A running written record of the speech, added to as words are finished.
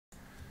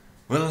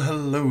Well,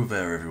 hello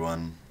there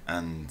everyone,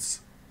 and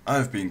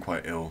I've been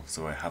quite ill,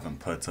 so I haven't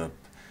put up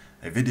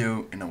a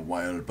video in a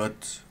while,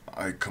 but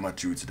I come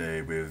at you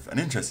today with an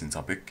interesting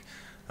topic.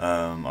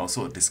 I was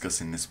sort of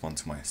discussing this one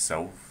to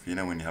myself, you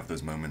know, when you have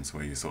those moments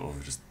where you sort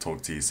of just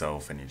talk to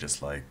yourself and you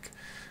just like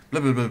blah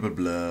blah blah blah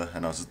blah,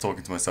 and I was just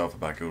talking to myself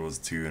about Guild Wars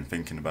 2 and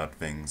thinking about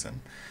things, and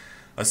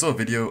I saw a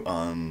video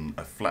on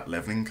a flat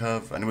leveling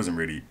curve, and it wasn't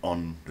really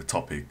on the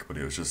topic, but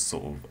it was just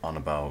sort of on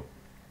about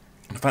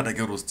the fact that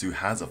Guild Wars 2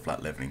 has a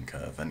flat leveling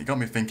curve, and it got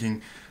me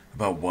thinking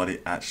about what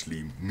it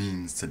actually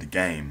means to the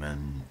game,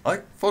 and I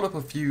thought up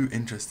a few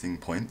interesting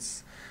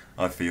points,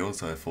 I feel,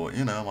 so I thought,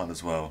 you know, I might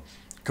as well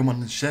come on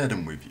and share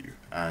them with you.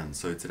 And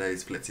so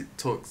today's Philetic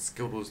Talks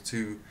Guild Wars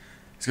 2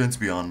 is going to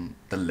be on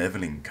the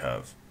leveling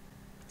curve.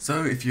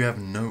 So if you have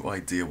no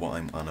idea what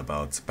I'm on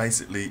about,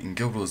 basically in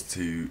Guild Wars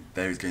 2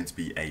 there is going to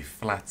be a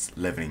flat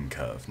leveling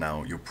curve.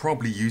 Now you're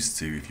probably used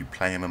to, if you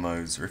play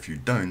MMOs, or if you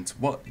don't,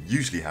 what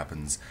usually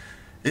happens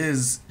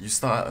is you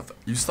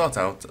start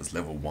out as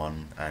level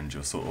 1 and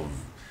you're sort of,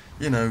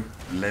 you know,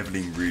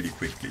 leveling really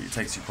quickly. It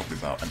takes you probably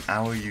about an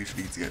hour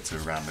usually to get to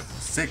around level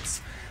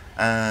 6,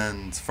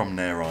 and from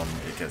there on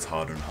it gets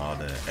harder and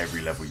harder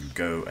every level you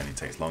go, and it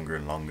takes longer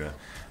and longer,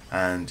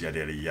 and yada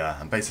yada yada,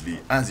 and basically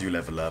as you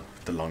level up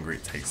the longer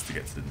it takes to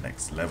get to the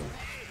next level.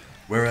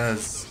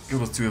 Whereas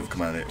Guild Wars 2 have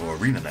come at it, or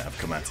ArenaNet have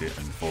come at it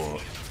and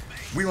thought,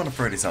 we want to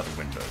throw this out the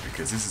window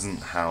because this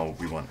isn't how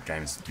we want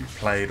games to be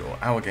played, or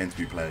our game to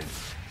be played.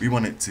 We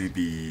want it to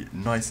be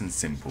nice and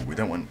simple. We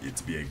don't want it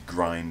to be a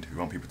grind. We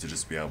want people to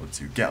just be able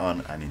to get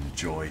on and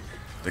enjoy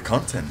the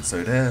content.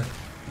 So their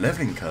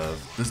leveling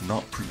curve does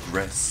not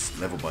progress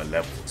level by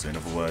level. So in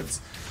other words,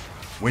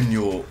 when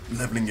you're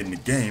leveling in the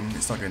game,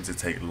 it's not going to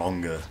take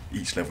longer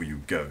each level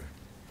you go.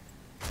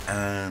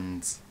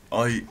 And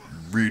I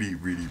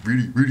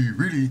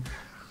really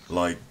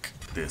like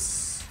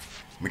this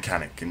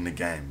mechanic in the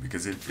game,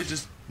 because it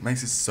just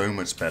makes it so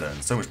much better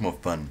and so much more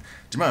fun.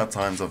 The amount of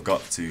times I've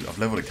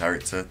leveled a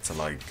character to,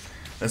 like,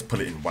 let's put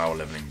it in WoW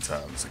leveling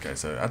terms. Okay,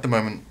 so at the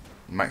moment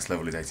max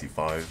level is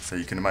 85, so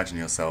you can imagine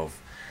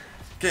yourself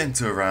getting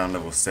to around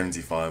level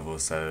 75 or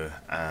so,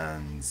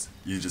 and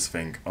you just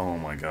think, oh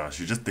my gosh,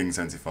 you just ding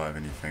 75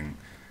 and you think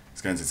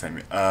it's going to take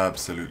me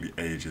absolutely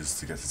ages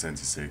to get to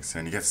 76,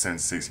 and you get to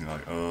 76 and you're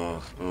like,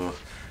 oh,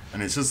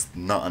 and it's just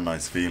not a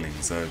nice feeling.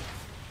 So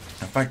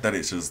the fact that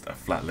it's just a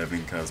flat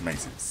leveling curve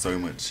makes it so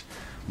much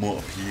more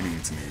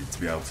appealing to me, to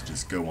be able to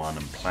just go on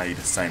and play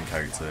the same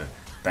character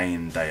day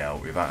in day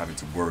out without having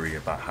to worry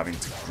about having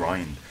to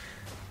grind.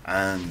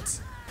 And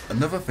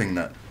another thing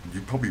that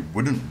you probably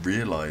wouldn't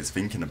realise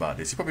thinking about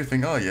this, you probably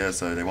think, oh yeah,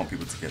 so they want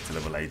people to get to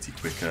level 80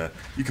 quicker,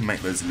 you can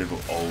make loads of little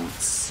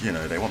ults, you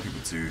know, they want people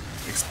to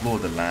explore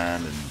the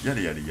land and yada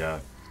yada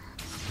yada.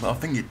 But I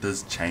think it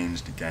does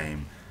change the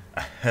game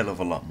a hell of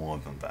a lot more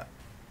than that.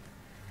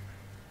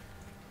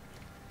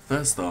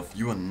 First off,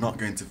 you are not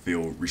going to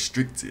feel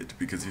restricted,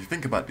 because if you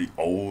think about the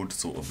old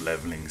sort of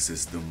leveling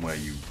system where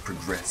you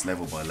progress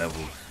level by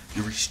level,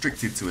 you're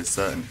restricted to a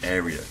certain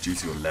area due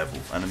to your level.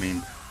 And I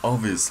mean,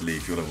 obviously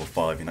if you're level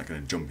 5 you're not going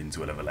to jump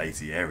into a level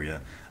 80 area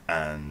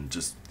and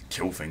just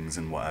kill things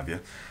and what have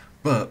you,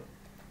 but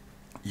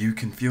you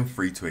can feel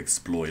free to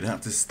explore. You don't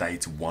have to stay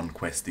to one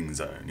questing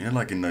zone, you know,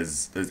 like in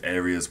those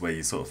areas where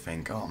you sort of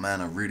think, oh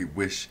man, I really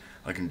wish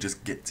I can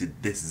just get to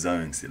this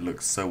zone because it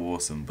looks so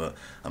awesome, but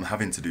I'm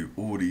having to do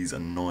all these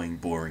annoying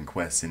boring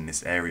quests in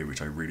this area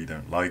which I really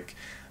don't like,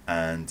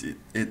 and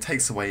it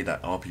takes away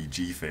that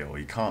RPG feel.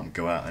 You can't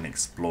go out and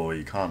explore,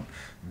 you can't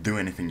do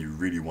anything you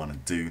really want to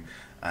do.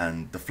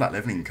 And the flat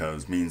leveling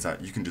curves means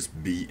that you can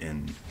just be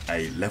in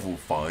a level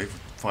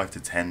 5 to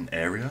 10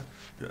 area,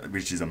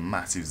 which is a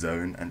massive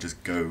zone, and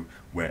just go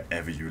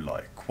wherever you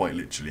like, quite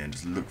literally, and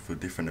just look for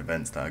different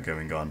events that are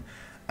going on,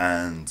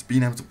 and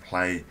being able to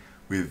play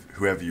with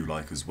whoever you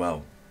like as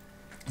well.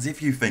 As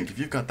if you've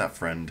got that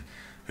friend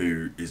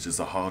who is just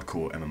a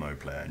hardcore MMO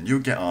player, and you'll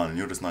get on and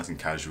you're just nice and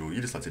casual,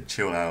 you just like to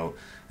chill out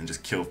and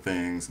just kill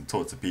things and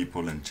talk to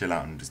people and chill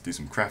out and just do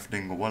some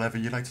crafting or whatever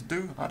you like to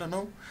do, I don't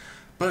know.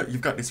 But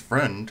you've got this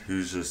friend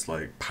who's just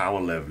like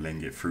power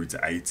leveling it through to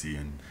 80,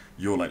 and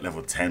you're like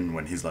level 10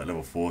 when he's like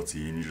level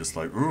 40, and you're just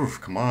like,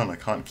 oof, come on, I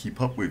can't keep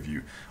up with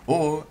you.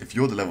 Or if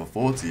you're the level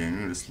 40 and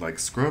you're just like,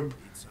 scrub,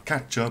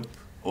 catch up,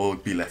 or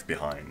be left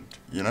behind,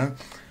 you know?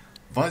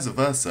 Vice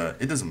versa,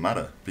 it doesn't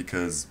matter,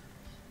 because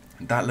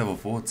that level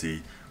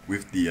 40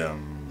 with the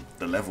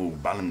level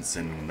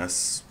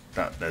balancingness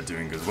that they're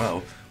doing as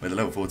well, where the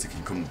level 40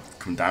 can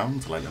come down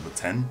to like level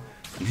 10,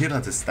 and he'll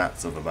have the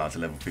stats of about to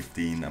level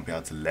 15 and be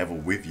able to level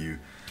with you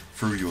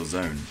through your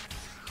zone.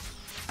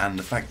 And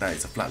the fact that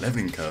it's a flat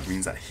leveling curve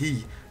means that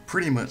he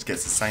pretty much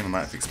gets the same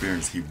amount of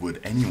experience he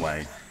would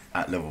anyway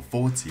at level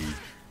 40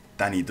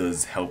 than he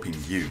does helping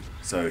you.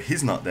 So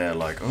he's not there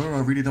like, oh,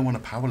 I really don't want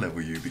to power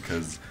level you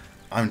because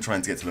I'm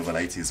trying to get to level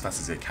 80 as fast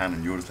as I can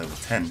and you're just level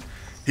 10.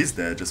 He's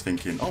there just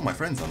thinking, oh, my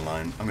friend's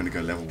online, I'm going to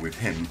go level with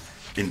him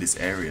in this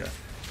area.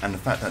 And the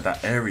fact that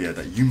that area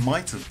that you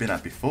might have been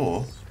at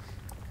before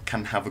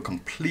can have a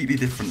completely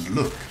different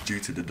look due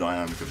to the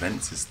dynamic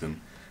event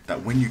system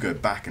that when you go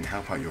back and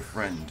help out your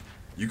friend,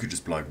 you could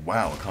just be like,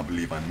 wow, I can't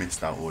believe I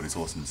missed out all this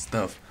awesome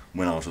stuff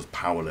when I was just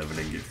power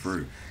leveling it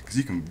through. Because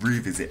you can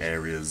revisit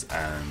areas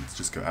and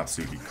just go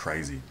absolutely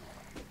crazy.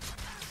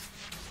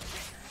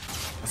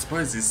 I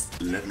suppose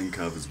this leveling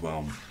curve as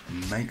well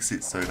makes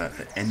it so that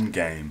the end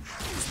game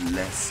is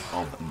less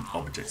of an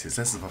objective, it's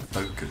less of a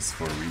focus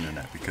for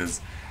ArenaNet,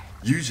 because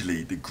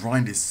usually the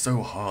grind is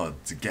so hard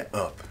to get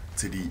up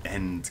to the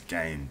end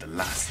game, the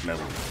last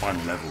level, the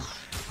final level,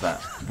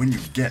 that when you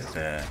get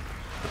there,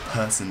 the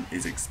person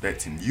is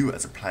expecting, you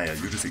as a player,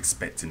 you're just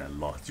expecting a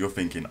lot. You're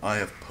thinking, I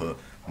have put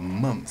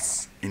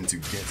months into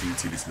getting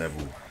to this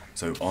level,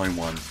 so I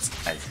want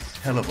a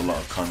hell of a lot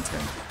of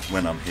content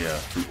when I'm here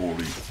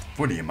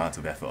for the amount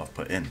of effort I've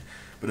put in.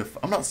 But if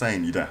I'm not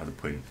saying you don't have to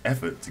put in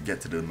effort to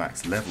get to the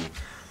max level,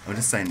 I'm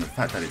just saying the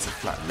fact that it's a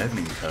flat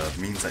leveling curve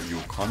means that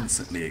you're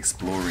constantly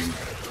exploring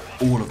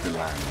all of the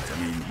land. I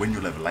mean, when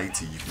you're level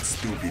 80, you can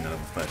still be in a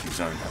level 30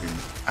 zone having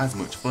as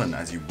much fun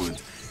as you would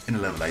in a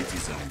level 80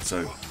 zone.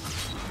 So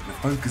the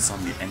focus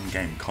on the end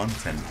game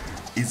content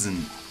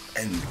isn't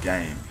end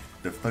game.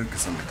 The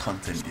focus on the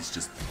content is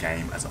just the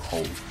game as a whole.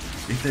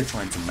 If they're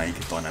trying to make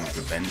a dynamic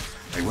event,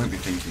 they won't be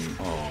thinking,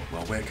 oh,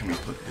 well, where can we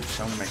put this?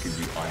 Shall we make a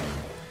new island?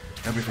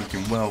 They'll be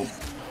thinking, well,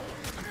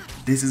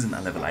 this isn't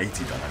a level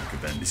 80 dynamic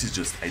event, this is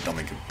just a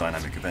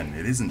dynamic event.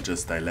 It isn't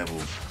just a level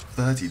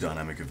 30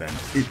 dynamic event,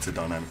 it's a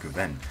dynamic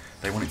event.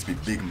 They want it to be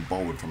big and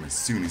bold from as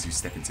soon as you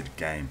step into the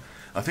game.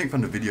 I think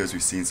from the videos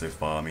we've seen so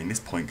far, I mean, this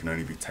point can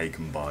only be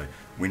taken by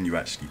when you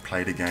actually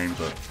play the game,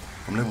 but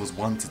from levels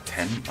 1 to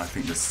 10, I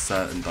think there's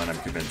certain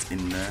dynamic events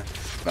in there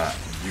that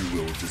you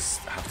will just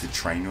have to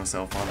train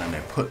yourself on, and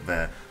they're put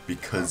there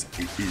because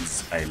it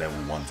is a level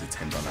 1 to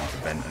 10 dynamic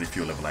event, and if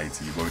you're level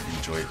 80 you won't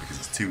enjoy it because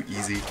it's too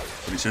easy,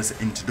 but it's just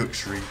an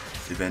introductory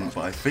event.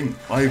 But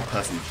I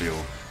personally feel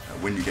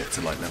that when you get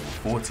to like level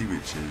 40,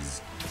 which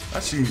is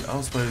actually,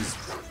 I suppose,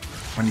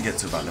 when you get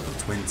to about level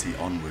 20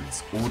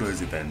 onwards, all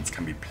those events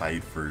can be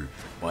played through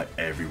by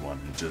everyone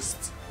and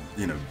just,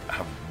 you know,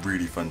 have a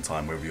really fun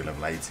time whether you're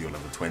level 80 or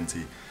level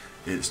 20.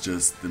 It's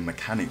just the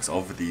mechanics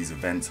of these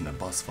events and the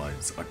boss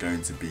fights are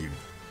going to be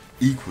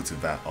equal to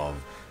that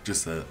of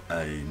just a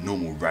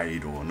normal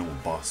raid or a normal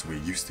boss we're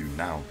used to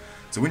now.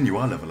 So when you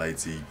are level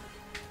 80,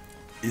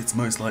 it's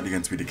most likely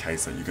going to be the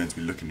case that you're going to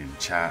be looking in the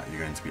chat,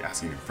 you're going to be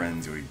asking your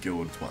friends or your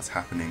guilds what's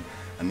happening,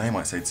 and they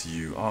might say to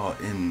you, oh,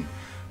 in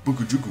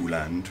Bukujugu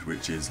land,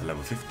 which is a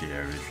level 50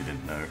 area if you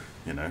didn't know,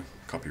 you know,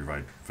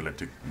 copyright,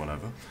 Philetic,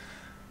 whatever,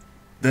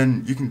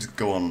 then you can just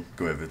go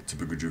over to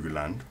Bukujugu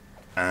land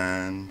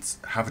and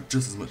have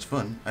just as much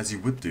fun as you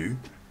would do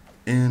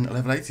in a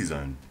level 80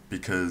 zone,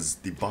 because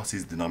the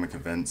bosses, dynamic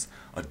events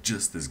are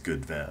just as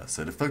good there.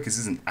 So the focus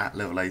isn't at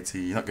level 80,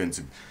 you're not going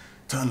to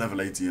turn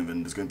level 80 and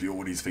then there's going to be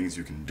all these things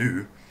you can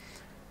do.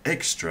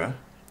 Extra,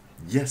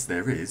 yes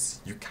there is,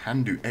 you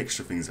can do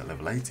extra things at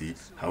level 80,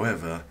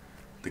 however,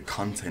 the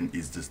content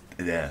is just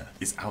there,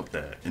 it's out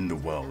there in the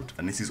world,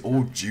 and this is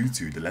all due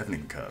to the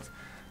leveling curve.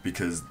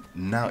 Because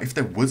now, if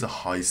there was a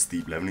high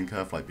steep leveling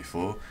curve like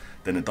before,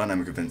 then a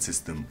dynamic event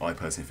system, I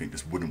personally think,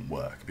 just wouldn't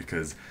work.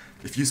 Because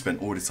if you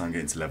spent all this time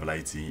getting to level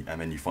 80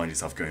 and then you find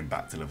yourself going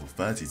back to level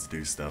 30 to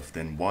do stuff,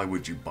 then why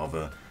would you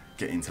bother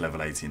getting to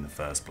level 80 in the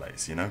first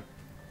place, you know?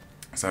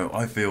 So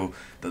I feel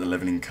that the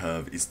leveling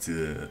curve is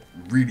to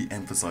really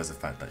emphasize the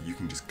fact that you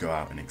can just go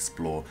out and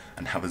explore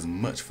and have as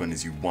much fun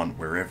as you want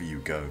wherever you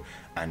go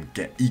and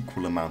get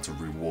equal amount of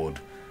reward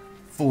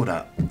for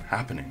that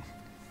happening.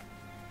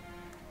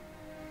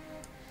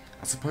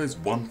 I suppose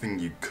one thing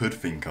you could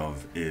think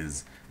of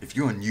is if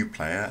you're a new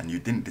player and you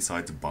didn't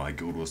decide to buy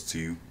Guild Wars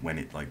 2 when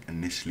it like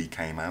initially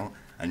came out,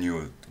 and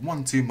you're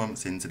 1-2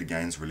 months into the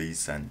game's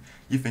release and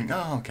you think,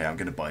 oh okay, I'm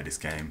gonna buy this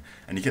game,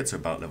 and you get to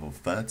about level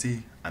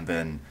 30 and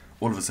then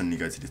all of a sudden you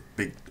go to this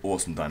big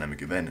awesome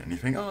dynamic event and you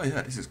think, oh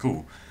yeah, this is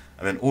cool,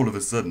 and then all of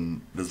a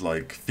sudden there's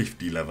like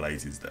 50 level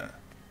 80s there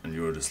and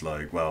you're just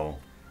like, well,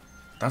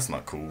 that's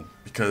not cool,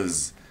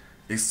 because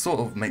it sort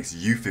of makes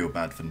you feel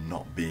bad for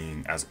not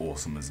being as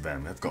awesome as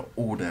them. They've got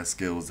all their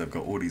skills, they've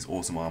got all these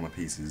awesome armor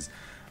pieces,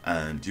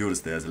 and you're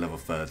just there as a level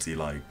 30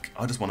 like,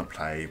 I just want to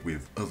play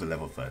with other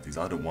level 30s.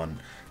 I don't want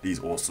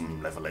these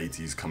awesome level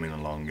 80s coming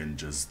along and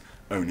just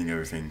owning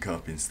everything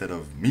up instead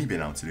of me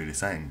being able to do the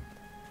same.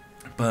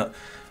 But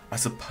I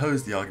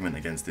suppose the argument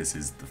against this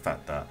is the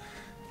fact that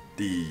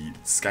the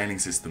scaling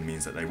system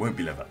means that they won't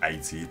be level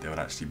 80, they would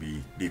actually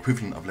be the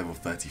equivalent of level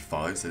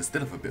 35, so they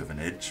still have a bit of an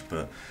edge,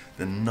 but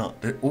they're not,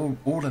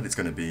 all that it's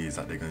going to be is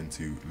that they're going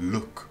to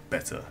look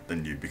better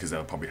than you, because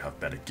they'll probably have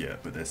better gear,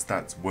 but their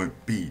stats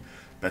won't be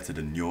better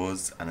than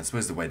yours. And I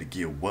suppose the way the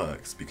gear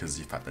works, because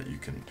the fact that you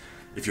can,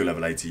 if you're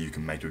level 80, you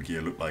can make your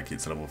gear look like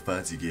it's a level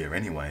 30 gear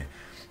anyway,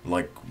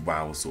 like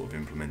WoW sort of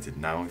implemented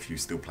now if you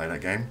still play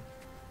that game.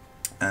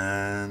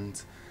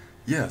 And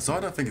yeah, so I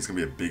don't think it's going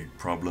to be a big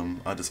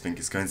problem. I just think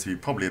it's going to be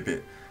probably a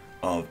bit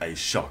of a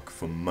shock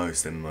for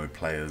most MMO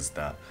players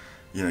that,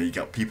 you know, you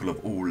got people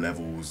of all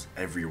levels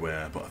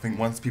everywhere, but I think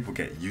once people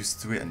get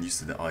used to it and used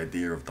to the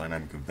idea of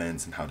dynamic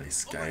events and how they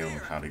scale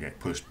and how they get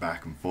pushed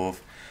back and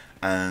forth,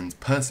 And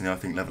personally, I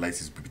think level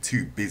 80s would be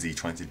too busy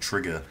trying to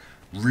trigger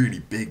really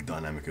big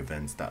dynamic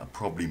events that are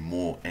probably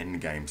more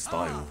endgame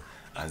style,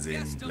 as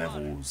in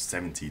levels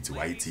 70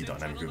 to 80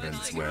 dynamic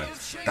events, where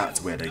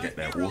that's where they get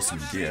their awesome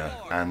gear,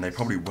 and they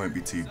probably won't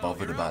be too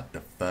bothered about the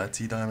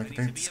 30 dynamic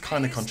events.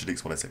 Kind of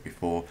contradicts what I said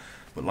before,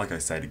 but like I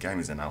say, the game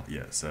isn't out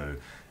yet, so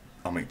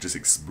I'm just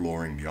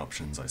exploring the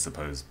options, I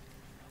suppose.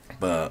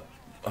 But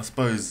I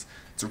suppose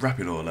to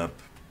wrap it all up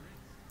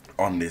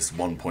on this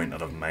one point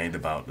that I've made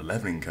about the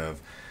leveling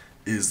curve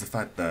is the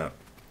fact that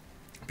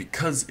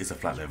because it's a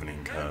flat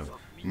leveling curve,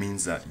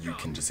 means that you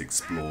can just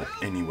explore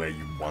anywhere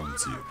you want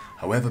to.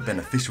 However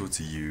beneficial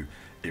to you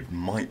it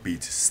might be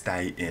to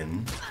stay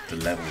in the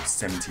level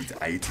 70 to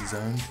 80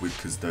 zone,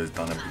 because those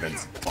dynamic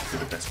events offer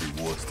the best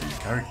rewards to your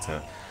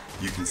character,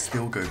 you can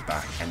still go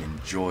back and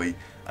enjoy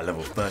a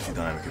level 30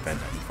 dynamic event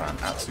that you found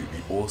absolutely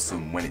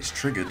awesome. When it's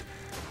triggered,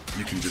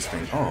 you can just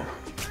think, oh,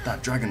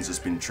 that dragon's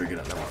just been triggered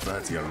at level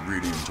 30, I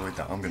really enjoyed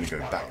that, I'm going to go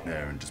back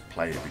there and just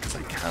play it because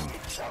I can,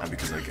 and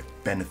because I get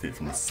benefit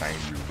from the same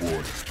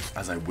reward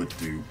as I would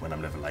do when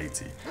I'm level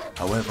 80.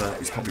 However,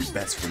 it's probably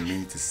best for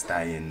me to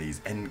stay in these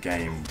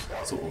endgame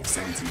sort of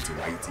 70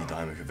 to 80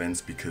 dynamic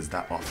events, because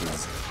that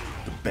offers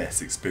the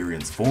best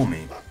experience for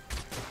me.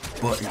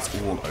 But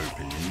it's all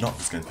open, you're not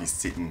just going to be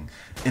sitting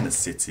in a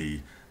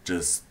city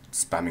just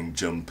spamming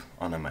jump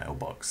on a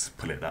mailbox,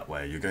 put it that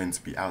way. You're going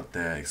to be out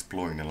there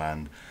exploring the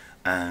land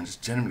and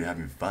just generally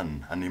having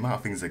fun, and the amount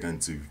of things they're going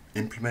to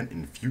implement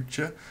in the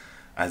future,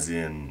 as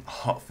in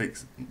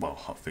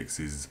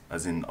hotfixes,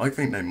 as in I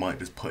think they might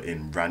just put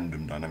in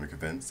random dynamic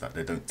events that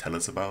they don't tell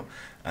us about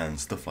and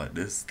stuff like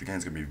this. The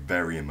game's going to be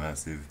very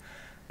immersive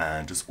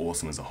and just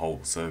awesome as a whole.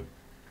 So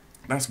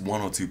that's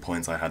 1 or 2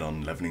 points I had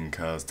on leveling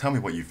curves. Tell me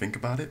what you think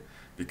about it,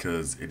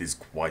 because it is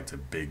quite a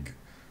big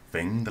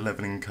thing, the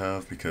leveling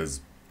curve, because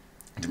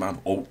the amount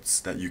of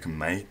ults that you can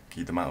make,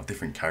 the amount of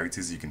different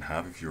characters you can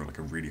have if you're like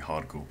a really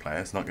hardcore player,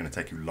 it's not going to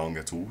take you long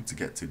at all to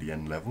get to the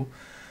end level.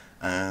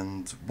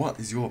 And what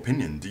is your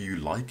opinion? Do you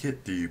like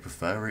it? Do you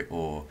prefer it?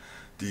 Or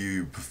do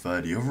you prefer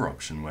the other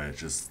option where it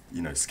just,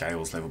 you know,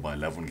 scales level by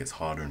level and gets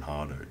harder and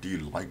harder? Do you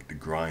like the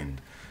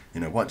grind?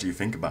 You know, what do you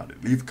think about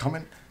it? Leave a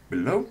comment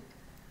below.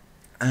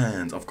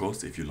 And of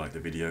course, if you like the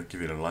video,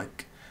 give it a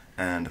like,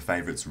 and the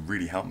favorites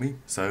really help me.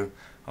 So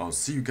I'll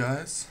see you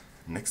guys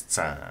next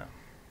time.